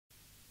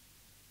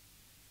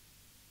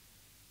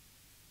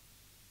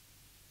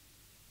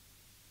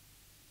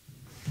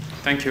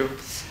Thank you.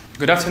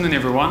 Good afternoon,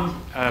 everyone.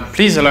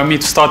 Please allow me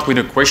to start with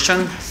a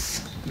question.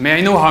 May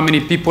I know how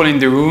many people in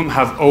the room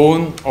have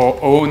own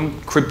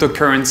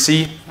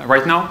cryptocurrency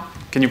right now?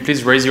 Can you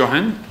please raise your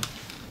hand?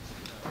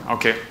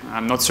 Okay,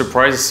 I'm not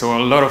surprised. So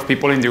a lot of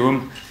people in the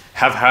room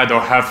have had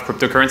or have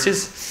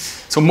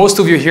cryptocurrencies. So most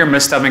of you here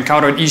must have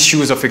encountered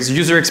issues of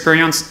user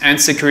experience and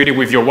security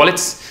with your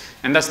wallets.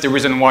 And that's the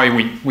reason why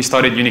we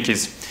started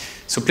Unikeys.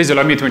 So please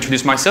allow me to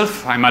introduce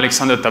myself. I'm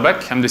Alexander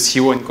Tabak. I'm the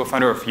CEO and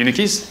co-founder of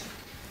Unikeys.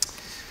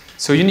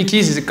 So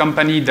Unikeys is a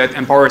company that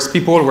empowers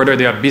people, whether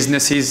they are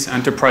businesses,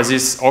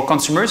 enterprises, or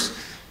consumers,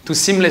 to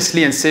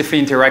seamlessly and safely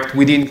interact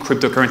within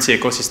cryptocurrency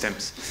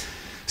ecosystems.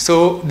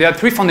 So there are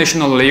three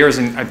foundational layers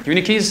at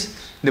Unikeys: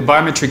 the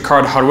biometric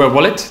card hardware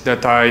wallet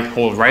that I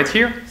hold right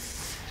here,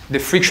 the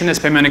frictionless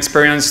payment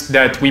experience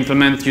that we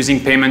implement using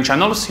payment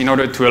channels in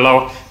order to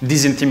allow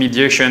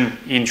disintermediation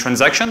in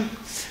transaction,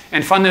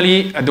 and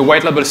finally, the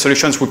white label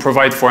solutions we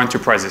provide for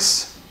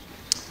enterprises.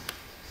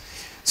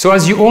 So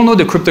as you all know,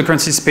 the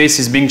cryptocurrency space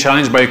is being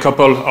challenged by a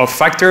couple of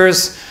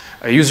factors.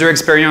 User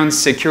experience,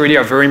 security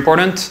are very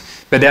important,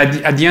 but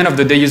at the end of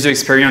the day, user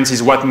experience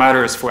is what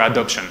matters for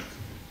adoption.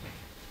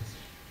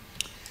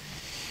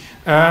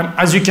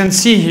 As you can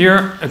see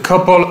here, a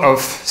couple of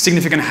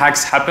significant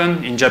hacks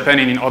happen in Japan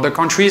and in other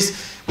countries,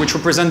 which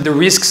represent the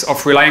risks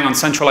of relying on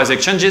centralized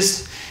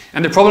exchanges.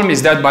 And the problem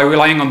is that by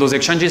relying on those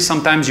exchanges,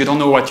 sometimes you don't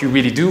know what you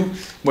really do.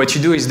 What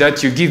you do is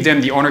that you give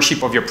them the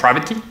ownership of your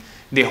private key.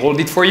 They hold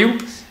it for you.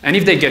 And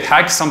if they get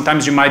hacked,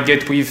 sometimes you might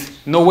get with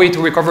no way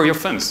to recover your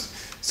funds.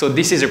 So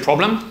this is a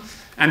problem.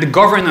 And the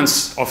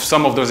governance of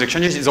some of those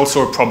exchanges is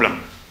also a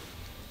problem.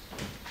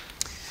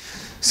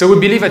 So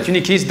we believe at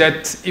Unikeys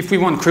that if we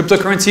want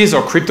cryptocurrencies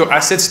or crypto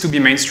assets to be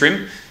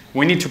mainstream,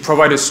 we need to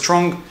provide a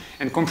strong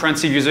and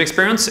comprehensive user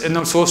experience and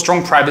also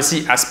strong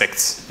privacy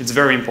aspects. It's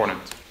very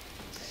important.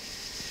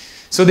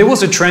 So there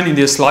was a trend in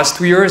these last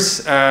 2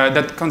 years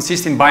that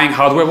consists in buying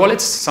hardware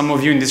wallets. Some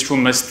of you in this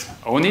room must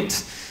own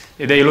it.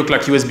 They look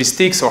like USB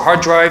sticks or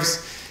hard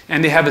drives,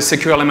 and they have a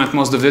secure element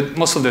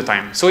most of the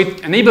time. So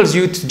it enables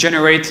you to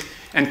generate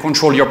and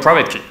control your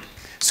private key.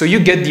 So you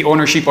get the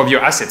ownership of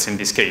your assets in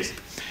this case.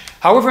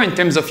 However, in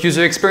terms of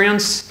user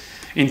experience,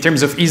 in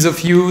terms of ease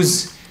of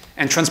use,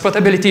 and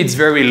transportability, it's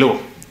very low.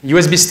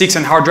 USB sticks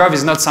and hard drive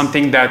is not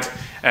something that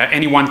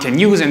anyone can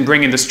use and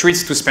bring in the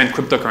streets to spend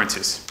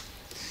cryptocurrencies.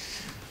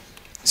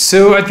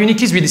 So at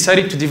Unikeys, we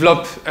decided to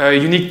develop a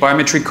unique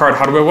biometric card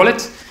hardware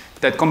wallet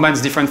that combines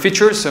different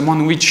features,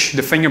 among which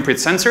the fingerprint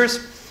sensors,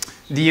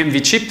 the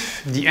EMV chip,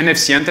 the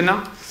NFC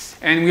antenna,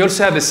 and we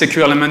also have a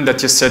secure element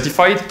that is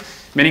certified,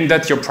 meaning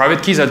that your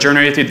private keys are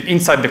generated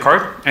inside the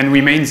card and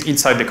remains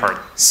inside the card.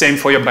 Same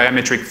for your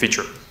biometric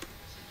feature.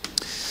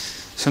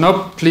 So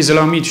now, please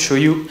allow me to show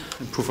you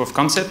a proof of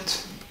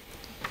concept.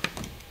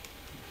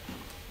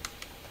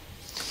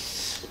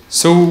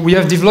 So we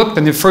have developed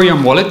an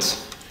Ethereum wallet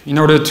in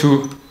order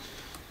to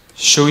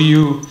show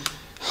you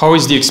how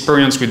is the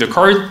experience with the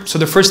card. So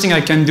the first thing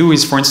I can do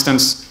is, for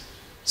instance,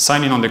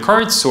 sign in on the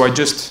card. So I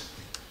just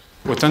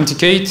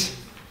authenticate.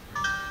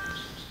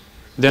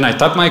 Then I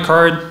tap my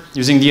card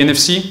using the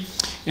NFC,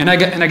 and I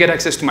get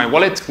access to my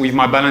wallet with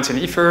my balance in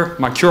Ether,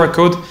 my QR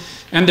code,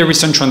 and the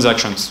recent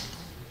transactions.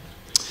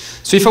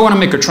 So if I want to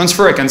make a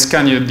transfer, I can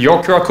scan your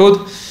QR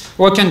code,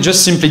 or I can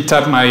just simply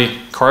tap my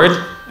card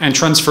and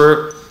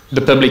transfer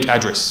the public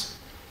address.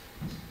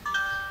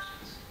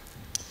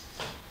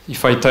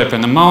 If I type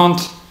an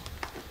amount,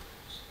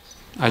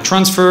 I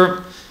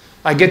transfer,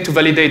 I get to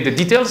validate the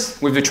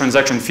details with the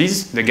transaction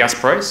fees, the gas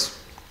price.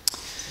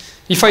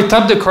 If I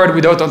tap the card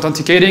without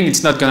authenticating,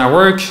 it's not going to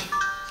work.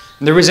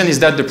 And the reason is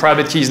that the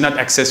private key is not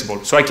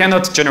accessible. So I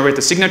cannot generate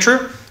a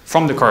signature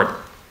from the card.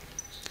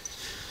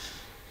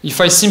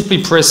 If I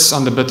simply press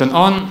on the button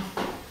on,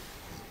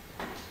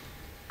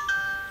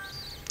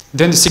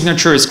 then the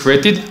signature is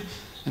created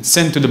and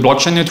sent to the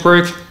blockchain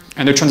network,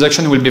 and the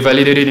transaction will be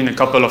validated in a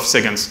couple of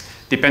seconds,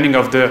 depending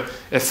on the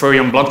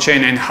Ethereum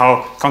blockchain and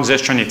how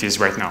congestion it is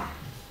right now.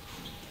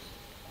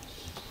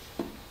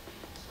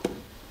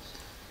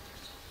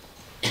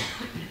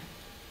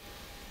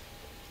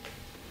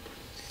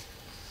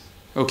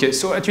 Okay,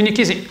 so at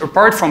Unikeys,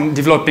 apart from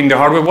developing the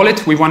hardware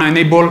wallet, we want to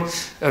enable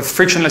a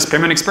frictionless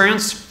payment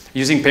experience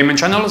using payment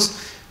channels,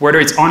 whether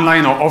it's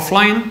online or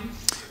offline.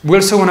 We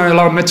also want to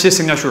allow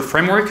multi-signature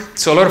framework.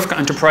 So a lot of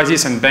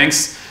enterprises and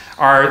banks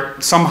are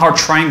somehow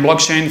trying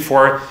blockchain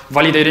for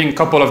validating a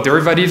couple of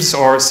derivatives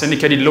or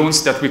syndicated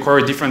loans that require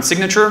a different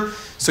signature.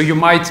 So you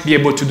might be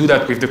able to do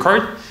that with the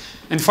card.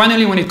 And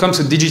finally, when it comes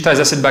to digitized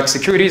asset-backed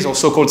securities, or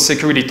so-called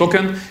security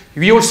token,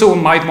 we also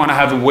might want to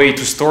have a way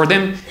to store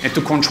them and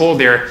to control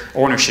their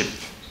ownership.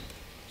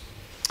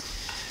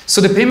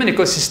 So the payment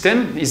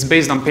ecosystem is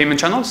based on payment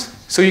channels.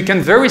 So you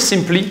can very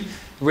simply,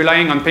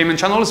 relying on payment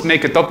channels,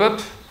 make a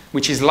top-up,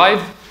 which is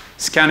live,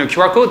 scan a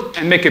QR code,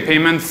 and make a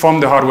payment from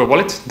the hardware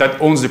wallet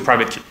that owns the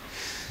private key.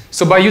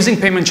 So by using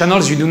payment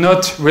channels, you do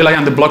not rely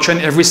on the blockchain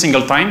every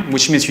single time,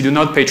 which means you do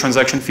not pay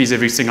transaction fees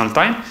every single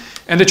time.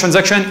 And the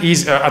transaction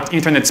is at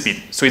internet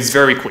speed, so it's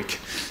very quick.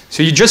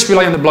 So you just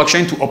rely on the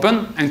blockchain to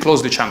open and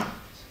close the channel.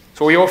 So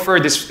So we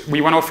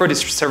want to offer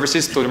these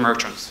services to the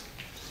merchants.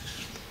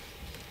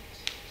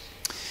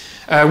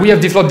 We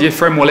have developed the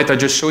Ethereum wallet I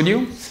just showed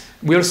you.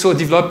 We also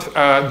developed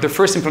the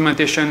first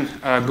implementation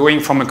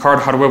going from a card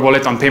hardware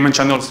wallet on payment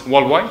channels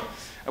worldwide,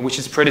 which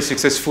is pretty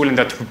successful, and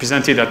that we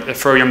presented at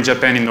Ethereum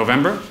Japan in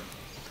November.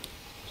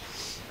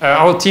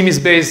 Our team is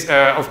based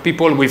of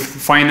people with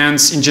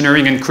finance,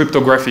 engineering, and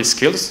cryptography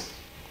skills.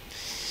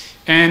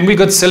 And we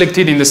got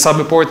selected in the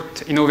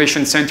Cyberport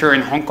Innovation Center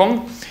in Hong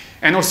Kong,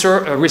 and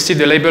also received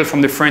a label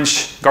from the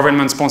French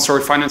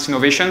government-sponsored finance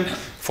innovation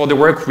for the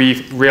work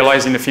we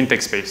realized in the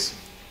fintech space.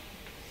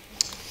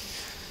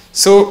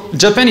 So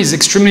Japan is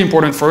extremely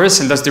important for us,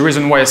 and that's the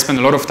reason why I spend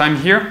a lot of time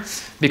here,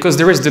 because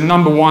there is the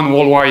 #1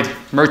 worldwide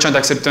merchant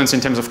acceptance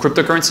in terms of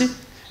cryptocurrency,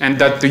 and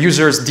that the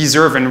users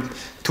deserve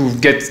to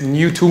get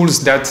new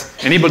tools that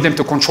enable them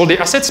to control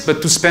their assets,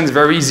 but to spend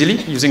very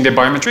easily using their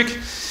biometric.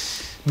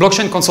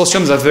 Blockchain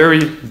consortiums are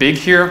very big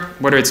here,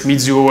 whether it's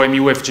Mizuho,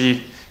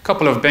 MUFG, a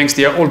couple of banks,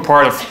 they are all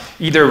part of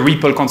either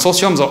Ripple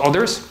consortiums or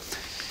others.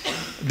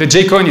 The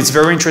J-coin is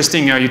very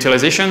interesting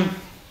utilization.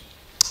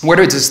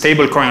 Whether it's a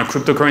stable coin or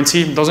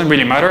cryptocurrency, doesn't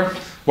really matter.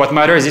 What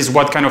matters is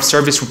what kind of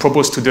service we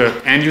propose to the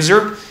end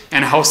user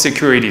and how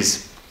secure it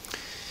is.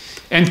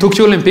 And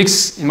Tokyo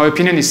Olympics, in my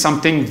opinion, is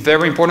something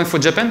very important for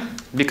Japan,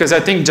 because I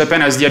think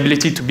Japan has the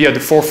ability to be at the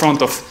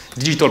forefront of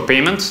digital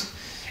payments.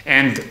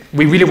 And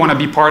we really want to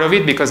be part of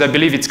it, because I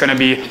believe it's going to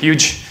be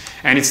huge.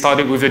 And it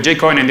started with the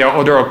J-coin, and there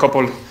are a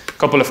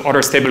couple of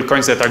other stable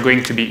coins that are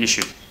going to be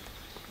issued.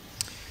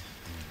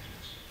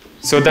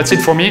 So that's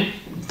it for me.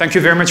 Thank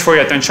you very much for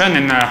your attention,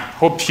 and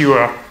hope you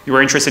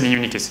were interested in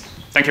Unikeys.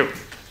 Thank you.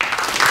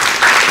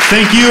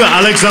 Thank you,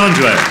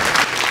 Alexandre.